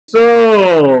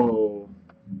So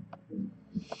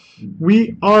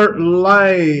we are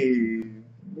live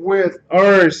with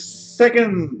our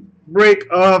second break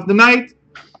of the night.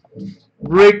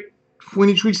 Break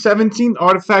 2317,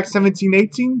 Artifact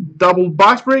 1718, double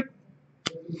box break.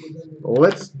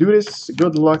 Let's do this.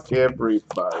 Good luck,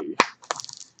 everybody.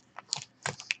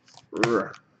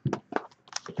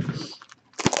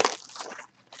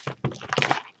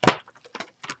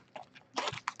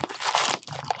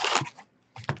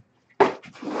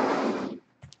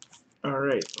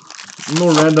 Alright.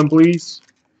 No random, please.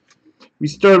 We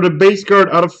start with a base card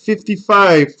out of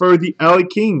 55 for the LA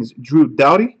Kings, Drew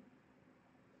Doughty.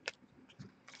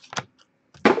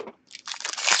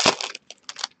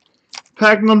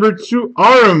 Pack number 2,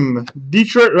 Arm,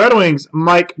 Detroit Red Wings,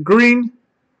 Mike Green.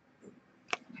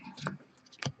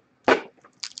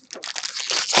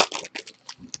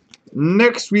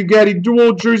 Next, we've got a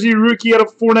dual jersey rookie out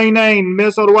of 499,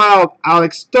 Minnesota Wild,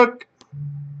 Alex Stuck.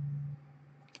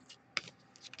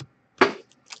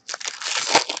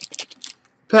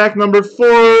 Pack number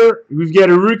 4, we've got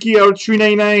a rookie out of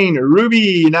 399,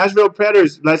 Ruby, Nashville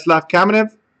Predators, Vladislav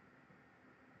Kamenev.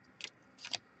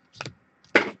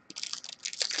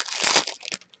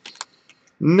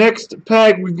 Next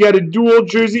pack, we've got a dual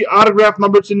jersey autograph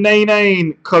number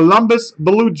 299, Columbus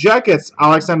Blue Jackets,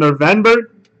 Alexander Vanberg.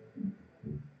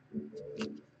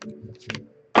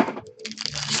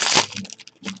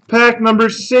 Pack number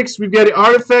 6, we've got the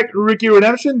Artifact Rookie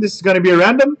Redemption. This is going to be a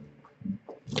random.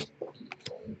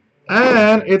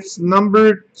 And it's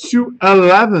number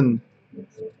 211.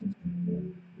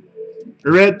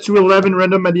 Red 211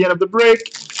 random at the end of the break.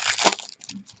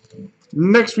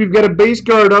 Next, we've got a base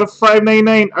card out of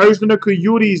 599, Arizona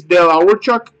Coyotes, Dale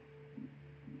Hawerchuk.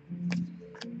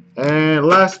 And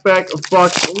last pack of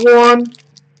box 1.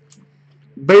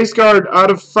 Base card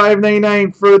out of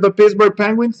 599 for the Pittsburgh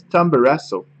Penguins, Tom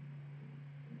Barrasso.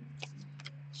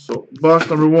 So box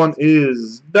number 1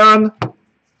 is done.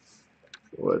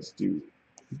 Let's do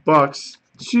box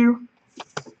 2.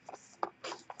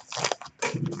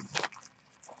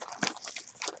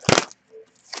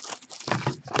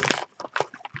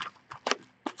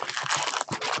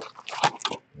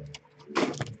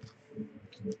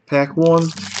 Pack 1.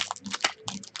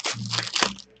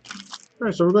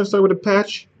 Alright, so we're going to start with a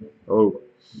patch. Oh.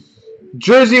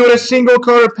 Jersey with a single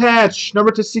color patch.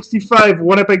 Number 265,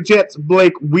 Winnipeg Jets,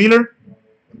 Blake Wheeler.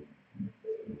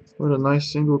 What a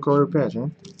nice single color patch, huh?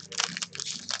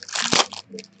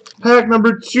 Pack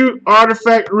number 2,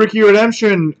 Artifact Rookie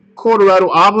Redemption,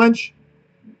 Colorado Avalanche.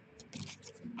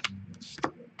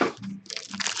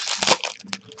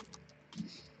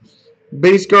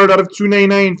 Base card out of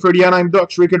 299 for the Anaheim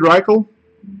Ducks, Rickard Reichel.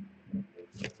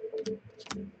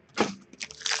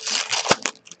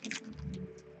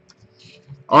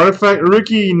 Artifact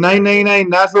Rookie 999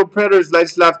 Nashville Predators,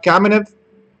 Vladislav Kamenev.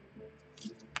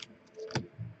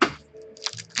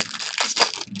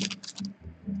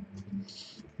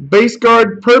 Base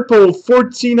card Purple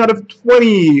 14 out of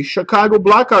 20 Chicago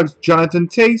Blackhawks, Jonathan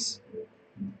Toews.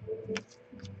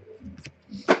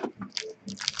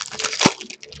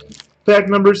 Pack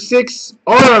number 6,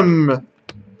 Arm,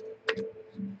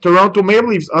 Toronto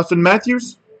Maple Leafs, Auston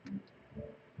Matthews.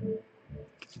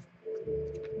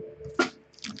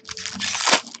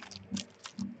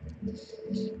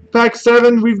 Pack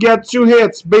 7, we've got 2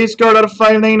 hits. Base card out of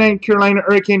 599, Carolina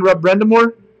Hurricane, Rob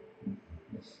Brandamore.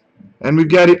 And we've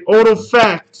got the Auto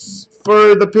Facts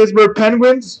for the Pittsburgh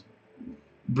Penguins,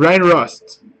 Brian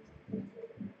Rust.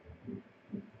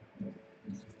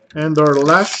 And our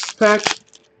last pack,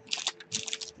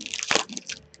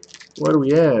 what do we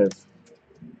have?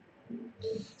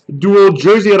 Dual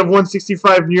jersey out of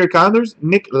 165 New York Islanders,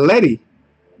 Nick Leddy.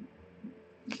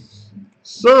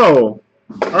 So,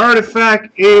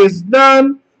 Artifact is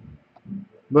done.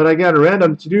 But I got a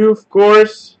random to do, of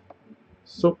course.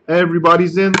 So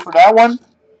everybody's in for that one.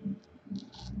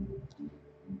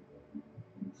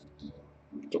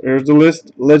 So here's the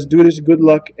list. Let's do this. Good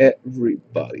luck,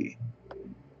 everybody.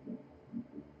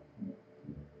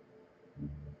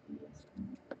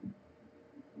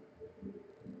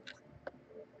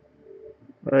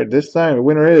 Alright, this time the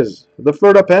winner is the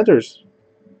Florida Panthers.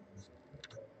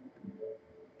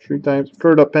 3 times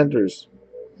Florida Panthers.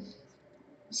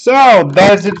 So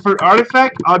that's it for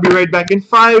Artifact. I'll be right back in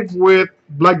 5 with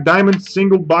Black Diamond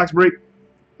single box break.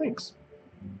 Thanks.